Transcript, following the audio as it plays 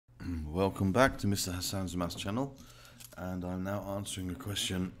Welcome back to Mr. Hassan's Maths channel, and I'm now answering a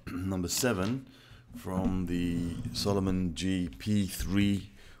question number 7 from the Solomon G P3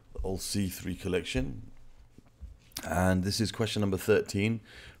 or C3 collection, and this is question number 13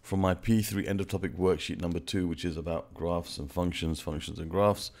 from my P3 end of topic worksheet number 2, which is about graphs and functions and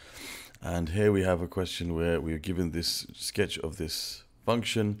graphs. And here we have a question where we are given this sketch of this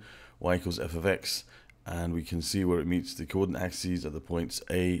function y equals f of x, and we can see where it meets the coordinate axes at the points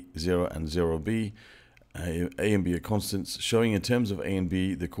a, 0 and 0b. A and b are constants, showing in terms of a and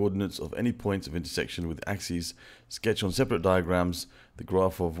b the coordinates of any points of intersection with axes. Sketch on separate diagrams the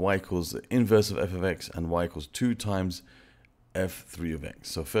graph of y equals the inverse of f of x and y equals 2 times f3 of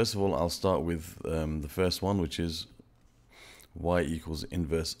x. So first of all, I'll start with the first one, which is y equals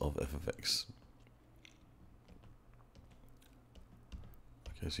inverse of f of x.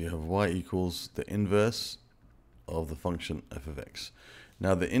 Okay, so you have y equals the inverse of the function f of x.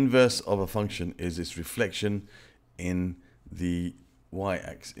 Now the inverse of a function is its reflection in the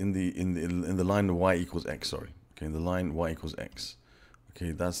y-axis, in the line y equals x. Sorry, okay, in the line y equals x. Okay,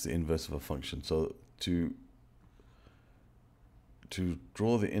 that's the inverse of a function. So to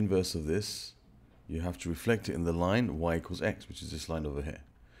draw the inverse of this, you have to reflect it in the line y equals x, which is this line over here.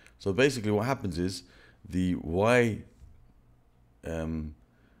 So basically, what happens is the y, the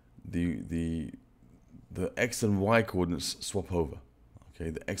x and y coordinates swap over. Okay,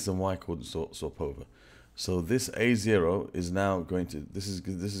 the x and y coordinates swap over. So this a0 is now going to, this is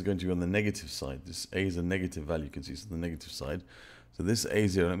going to be on the negative side. This a is a negative value, you can see it's on the negative side. So this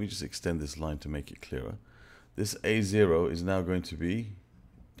a0, let me just extend this line to make it clearer. This a0 is now going to be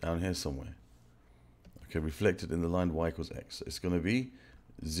down here somewhere. Okay, reflected in the line y equals x. So it's going to be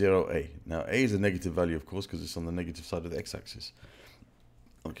 0a. Now a is a negative value, of course, because it's on the negative side of the x-axis.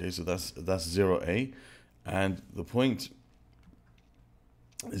 Okay, so that's 0a, and the point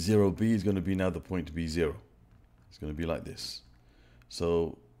 0b is going to be now the point b0. It's going to be like this.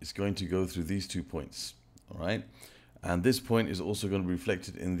 So it's going to go through these 2 points, all right? And this point is also going to be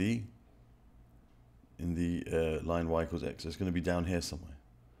reflected in the line y equals x. So it's going to be down here somewhere.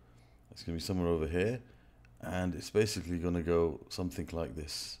 It's going to be somewhere over here, and it's basically going to go something like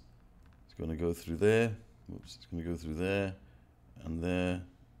this. It's going to go through there. Oops, it's going to go through there, and there,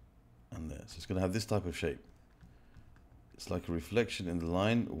 and there. So it's going to have this type of shape. It's like a reflection in the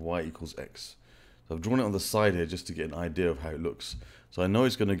line y equals x. So I've drawn it on the side here just to get an idea of how it looks. So I know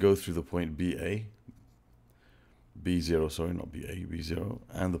it's going to go through the point B0, sorry, not BA, B0,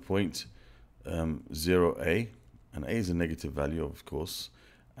 and the point 0a, and a is a negative value, of course,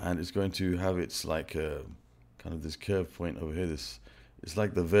 and it's going to have its like kind of this curved point over here. It's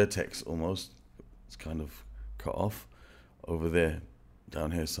like the vertex almost. It's kind of cut off over there,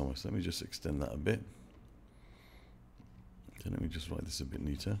 down here somewhere. So let me just extend that a bit. Okay, let me just write this a bit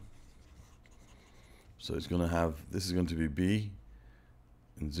neater. So it's going to have, this is going to be B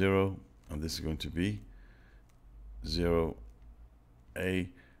and 0, and this is going to be 0a,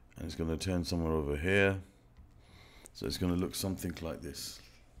 and it's going to turn somewhere over here. So it's going to look something like this.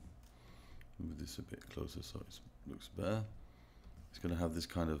 Move this a bit closer so it looks better. It's going to have this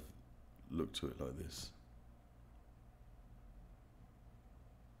kind of look to it like this.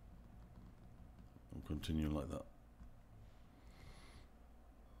 I'm continuing like that.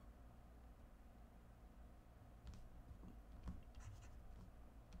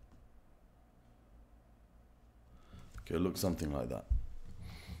 Okay, it looks something like that.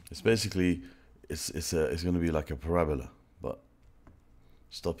 It's basically, it's going to be like a parabola, but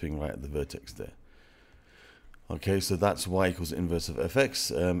stopping right at the vertex there. Okay, so that's y equals the inverse of fx.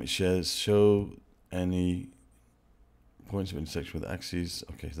 It show any points of intersection with axes.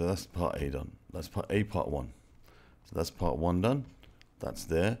 Okay, so that's part A done. That's part 1. So that's part 1 done. That's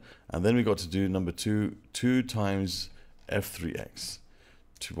there. And then we got to do number 2, 2 times f3x.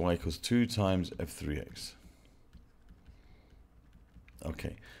 Y equals 2 times f3x.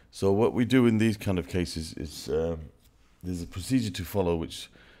 Okay, so what we do in these kind of cases is there's a procedure to follow which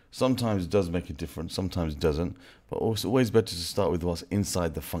sometimes does make a difference, sometimes doesn't, but also always better to start with what's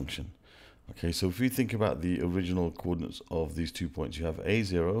inside the function. Okay, so if we think about the original coordinates of these 2 points, you have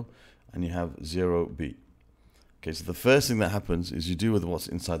a0 and you have 0b. Okay, so the first thing that happens is you deal with what's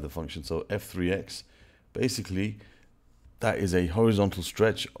inside the function. So f3x, basically, that is a horizontal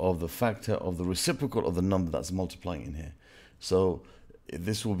stretch of the factor of the reciprocal of the number that's multiplying in here. So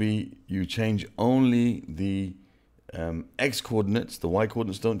this will be, you change only the x coordinates, the y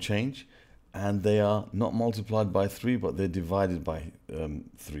coordinates don't change, and they are not multiplied by 3, but they're divided by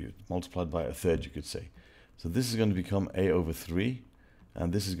 3, multiplied by a third, you could say. So this is going to become a over 3,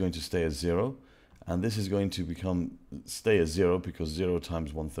 and this is going to stay as 0, and this is going to stay as 0 because 0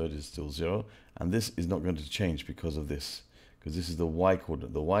 times 1/3 is still 0, and this is not going to change because of this, because this is the y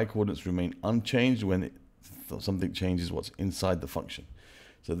coordinate. The y coordinates remain unchanged when something changes what's inside the function.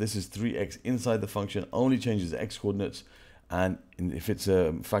 So this is 3x inside the function, only changes the x coordinates, and if it's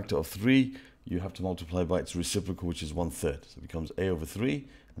a factor of 3, you have to multiply by its reciprocal, which is 1/3. So it becomes a over 3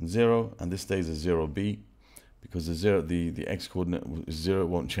 and 0, and this stays as 0b because the x coordinate is 0, it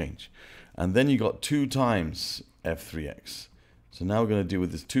won't change. And then you got 2 times f3x. So now we're going to deal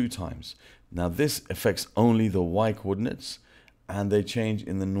with this 2 times. Now this affects only the y coordinates, and they change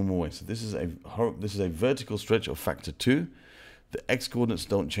in the normal way. So this is a vertical stretch of factor 2. The x coordinates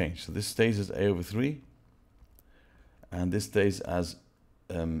don't change. So this stays as a over 3, and this stays as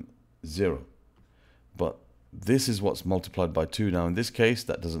 0. But this is what's multiplied by 2. Now in this case,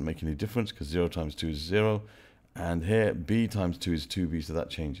 that doesn't make any difference because 0 times 2 is 0. And here, b times 2 is 2b, so that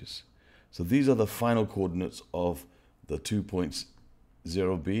changes. So these are the final coordinates of the 2 points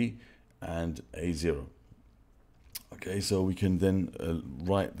 0b and a0. Okay, so we can then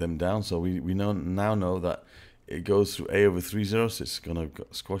write them down. So we now know that it goes through a over 3, 0, so it's going to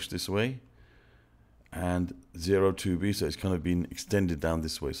squash this way. And 0, 2b, so it's kind of been extended down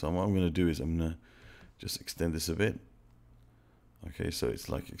this way. So what I'm going to do is I'm going to just extend this a bit. Okay, so it's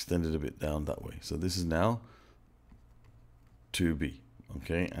like extended a bit down that way. So this is now 2b.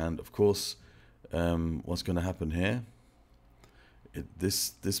 Okay, and of course, what's going to happen here?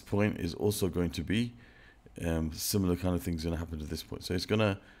 This point is also going to be similar kind of things going to happen to this point. So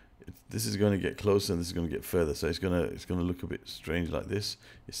this is going to get closer, and this is going to get further. So it's going to look a bit strange like this.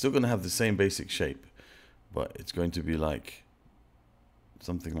 It's still going to have the same basic shape, but it's going to be like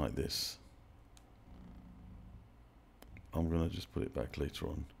something like this. I'm going to just put it back later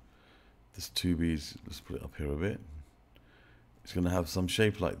on. This 2b, let's put it up here a bit. It's going to have some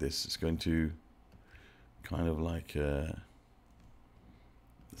shape like this. It's going to kind of like it's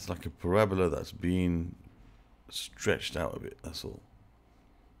like a parabola that's being stretched out a bit. That's all.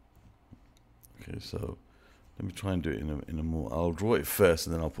 Okay, so let me try and do it in a more. I'll draw it first,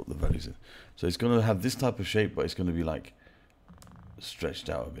 and then I'll put the values in. So it's going to have this type of shape, but it's going to be like stretched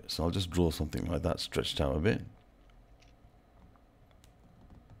out a bit. So I'll just draw something like that, stretched out a bit.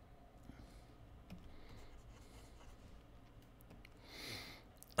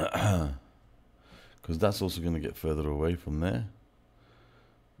 Because that's also going to get further away from there.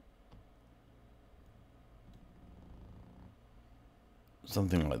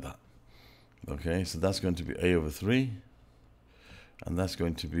 Something like that. Okay, so that's going to be a over 3, and that's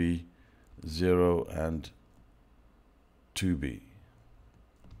going to be 0 and 2b.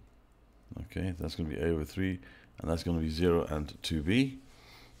 Okay, that's going to be a over 3, and that's going to be 0 and 2b.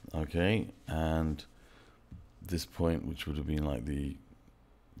 Okay, and this point, which would have been like the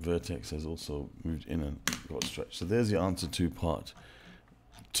vertex, has also moved in and got stretched. So there's the answer to part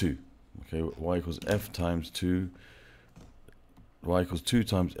 2. Okay, y equals f times 2, y equals 2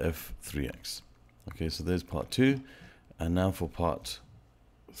 times f3x. Okay, so there's part 2. And now for part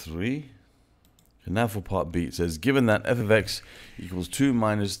 3. And now for part B, it says, given that f of x equals 2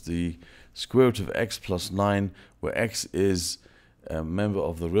 minus the square root of x plus 9, where x is a member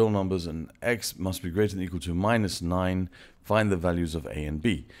of the real numbers and x must be greater than or equal to minus 9, find the values of a and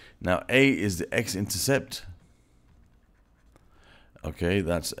b. Now a is the x-intercept. Okay,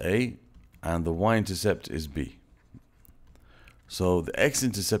 that's a. And the y-intercept is b. So the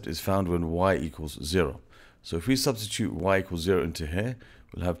x-intercept is found when y equals 0. So if we substitute y equals 0 into here,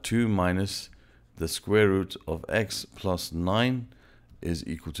 we'll have 2 minus the square root of x plus 9 is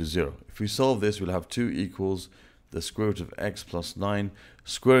equal to 0. If we solve this, we'll have 2 equals the square root of x plus 9.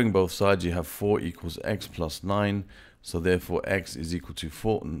 Squaring both sides, you have 4 equals x plus 9. So therefore, x is equal to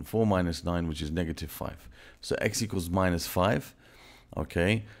 4 minus 9, which is negative 5. So x equals minus 5.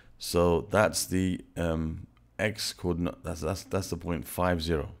 Okay, so that's the x coordinate. That's the point 5,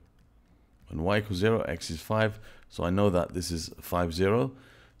 0. When y equals 0, x is 5. So I know that this is 5, 0.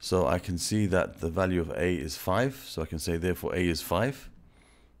 So I can see that the value of a is 5. So I can say therefore a is 5.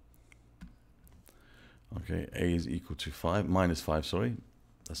 Okay, a is equal to 5, minus 5, sorry.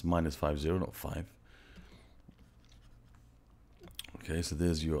 That's minus 5, 0, not 5. Okay, so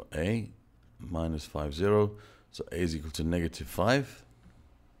there's your a, minus 5, 0. So a is equal to negative 5.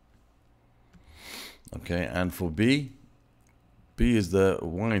 Okay, and for b, b is the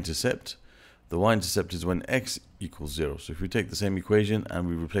y-intercept. The y-intercept is when x equals 0. So if we take the same equation and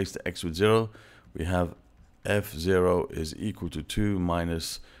we replace the x with 0, we have f0 is equal to 2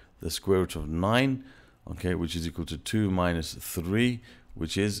 minus the square root of 9, okay, which is equal to 2 minus 3,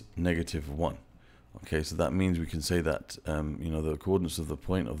 which is negative 1. Okay, so that means we can say that, you know, the coordinates of the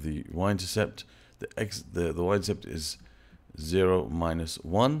point of the y-intercept, the y-intercept is 0 minus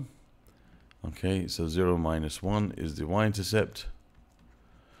 1. Okay, so 0 minus 1 is the y-intercept.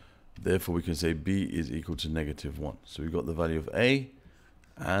 Therefore, we can say b is equal to -1. So we've got the value of a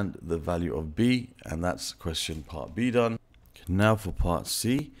and the value of b, and that's question part B done. Now for part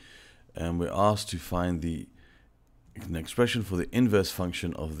C, and we're asked to find an expression for the inverse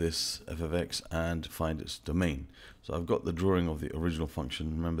function of this f of x and find its domain. So I've got the drawing of the original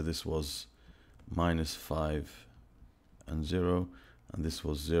function. Remember, this was -5 and 0, and this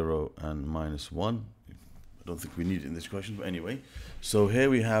was 0 and -1. I don't think we need it in this question, but anyway. So here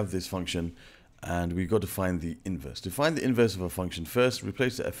we have this function, and we've got to find the inverse. To find the inverse of a function, first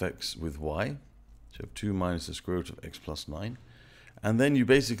replace the fx with y. So you have 2 minus the square root of x plus 9. And then you're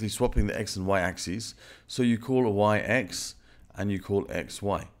basically swapping the x and y axes. So you call a y x and you call x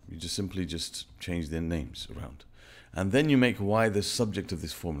y. You just simply change their names around. And then you make y the subject of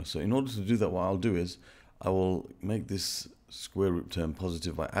this formula. So in order to do that, what I'll do is I will make this square root term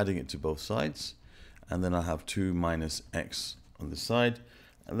positive by adding it to both sides. And then I have 2 minus x on this side.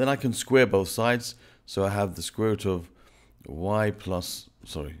 And then I can square both sides. So I have the square root of y plus,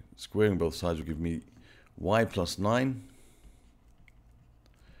 squaring both sides will give me y plus 9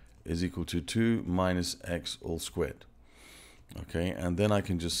 is equal to 2 minus x all squared. Okay, and then I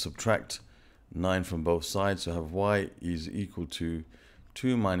can just subtract 9 from both sides. So I have y is equal to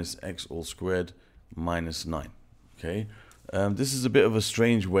 2 minus x all squared minus 9. Okay, this is a bit of a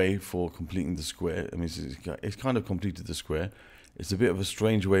strange way for completing the square. I mean, it's kind of completed the square. It's a bit of a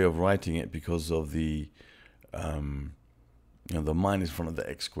strange way of writing it because of the the minus in front of the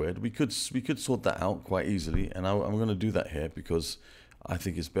x squared. We could sort that out quite easily, and I'm going to do that here because I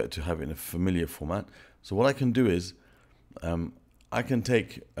think it's better to have it in a familiar format. So what I can do is I can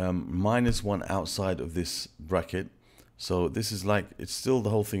take -1 outside of this bracket. So this is like, it's still, the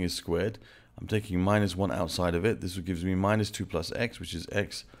whole thing is squared. I'm taking -1 outside of it. This gives me -2 plus x, which is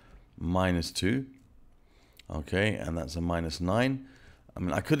x minus 2. Okay, and that's a -9. I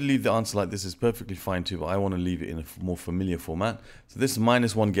mean, I could leave the answer like this, is perfectly fine too, but I want to leave it in a more familiar format. So this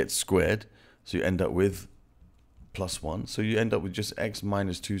 -1 gets squared, so you end up with +1. So you end up with just x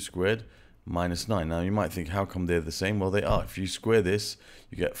minus 2 squared minus 9. Now you might think, how come they're the same? Well, they are. If you square this,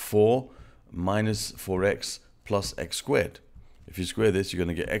 you get 4 minus 4x plus x squared. If you square this, you're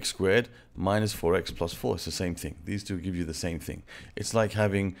going to get x squared minus 4x plus 4. It's the same thing. These two give you the same thing. It's like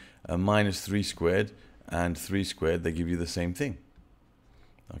having a -3 squared and 3 squared. They give you the same thing.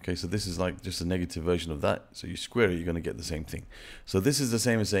 Okay, so this is like just a negative version of that. So you square it, you're going to get the same thing. So this is the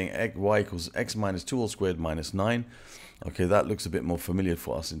same as saying y equals x minus 2 all squared minus 9. Okay, that looks a bit more familiar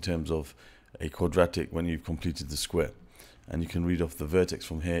for us in terms of a quadratic when you've completed the square. And you can read off the vertex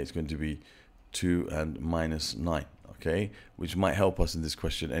from here. It's going to be 2 and minus 9. Okay, which might help us in this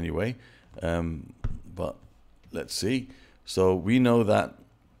question anyway. But let's see. So we know that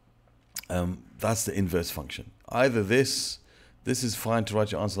that's the inverse function. Either this is fine to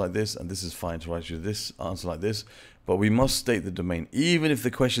write your answer like this, and this is fine to write your answer like this, but we must state the domain. Even if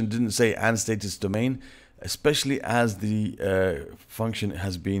the question didn't say and state its domain, especially as the function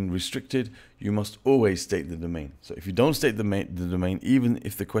has been restricted, you must always state the domain. So if you don't state the domain, even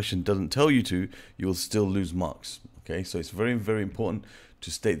if the question doesn't tell you to, you will still lose marks. Okay, so it's very, very important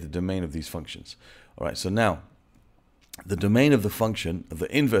to state the domain of these functions. All right, so now the domain of the function, of the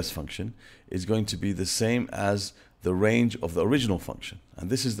inverse function, is going to be the same as the range of the original function.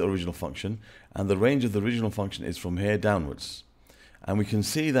 And this is the original function, and the range of the original function is from here downwards. And we can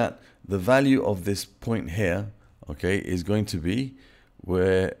see that the value of this point here, okay, is going to be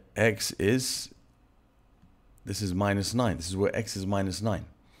where x is, this is -9. This is where x is -9.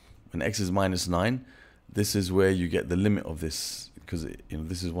 When x is -9, this is where you get the limit of this, because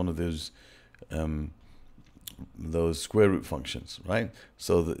this is one of those square root functions, right?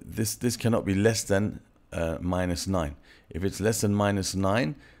 So this cannot be less than -9. If it's less than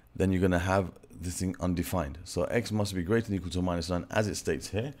 -9, then you're going to have this thing undefined. So x must be greater than or equal to -9, as it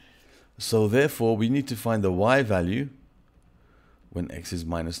states here. So therefore, we need to find the y value when x is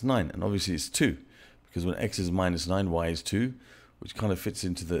 -9. And obviously it's 2, because when x is -9, y is 2, which kind of fits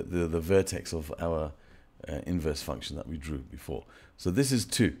into the vertex of our inverse function that we drew before. So this is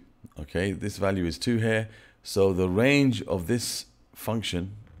 2. Okay, this value is 2 here. So the range of this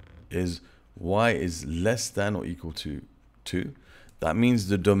function is y is less than or equal to 2. That means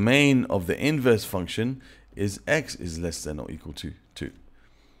the domain of the inverse function is x is less than or equal to 2.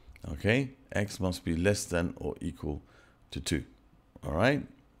 Okay, x must be less than or equal to 2. All right,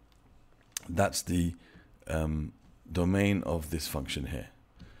 that's the domain of this function here.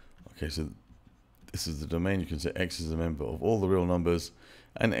 Okay, so this is the domain. You can say x is a member of all the real numbers,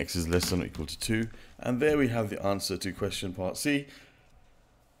 and x is less than or equal to 2. And there we have the answer to question part C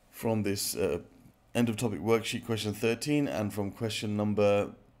from this end of topic worksheet question 13, and from question number,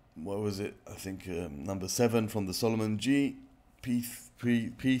 what was it? I think number 7 from the Solomon G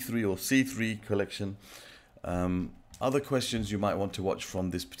P3 or C3 collection. Other questions you might want to watch from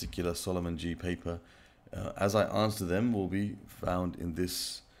this particular Solomon G paper, as I answer them, will be found in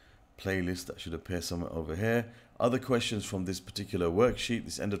this playlist that should appear somewhere over here. Other questions from this particular worksheet,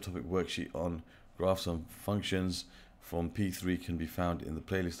 this end of topic worksheet on graphs and functions from P3, can be found in the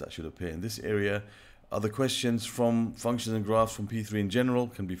playlist that should appear in this area. Other questions from functions and graphs from P3 in general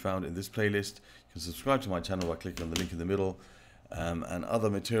can be found in this playlist. You can subscribe to my channel by clicking on the link in the middle. And other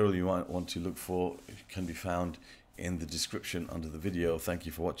material you might want to look for can be found in the description under the video. Thank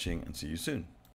you for watching, and see you soon.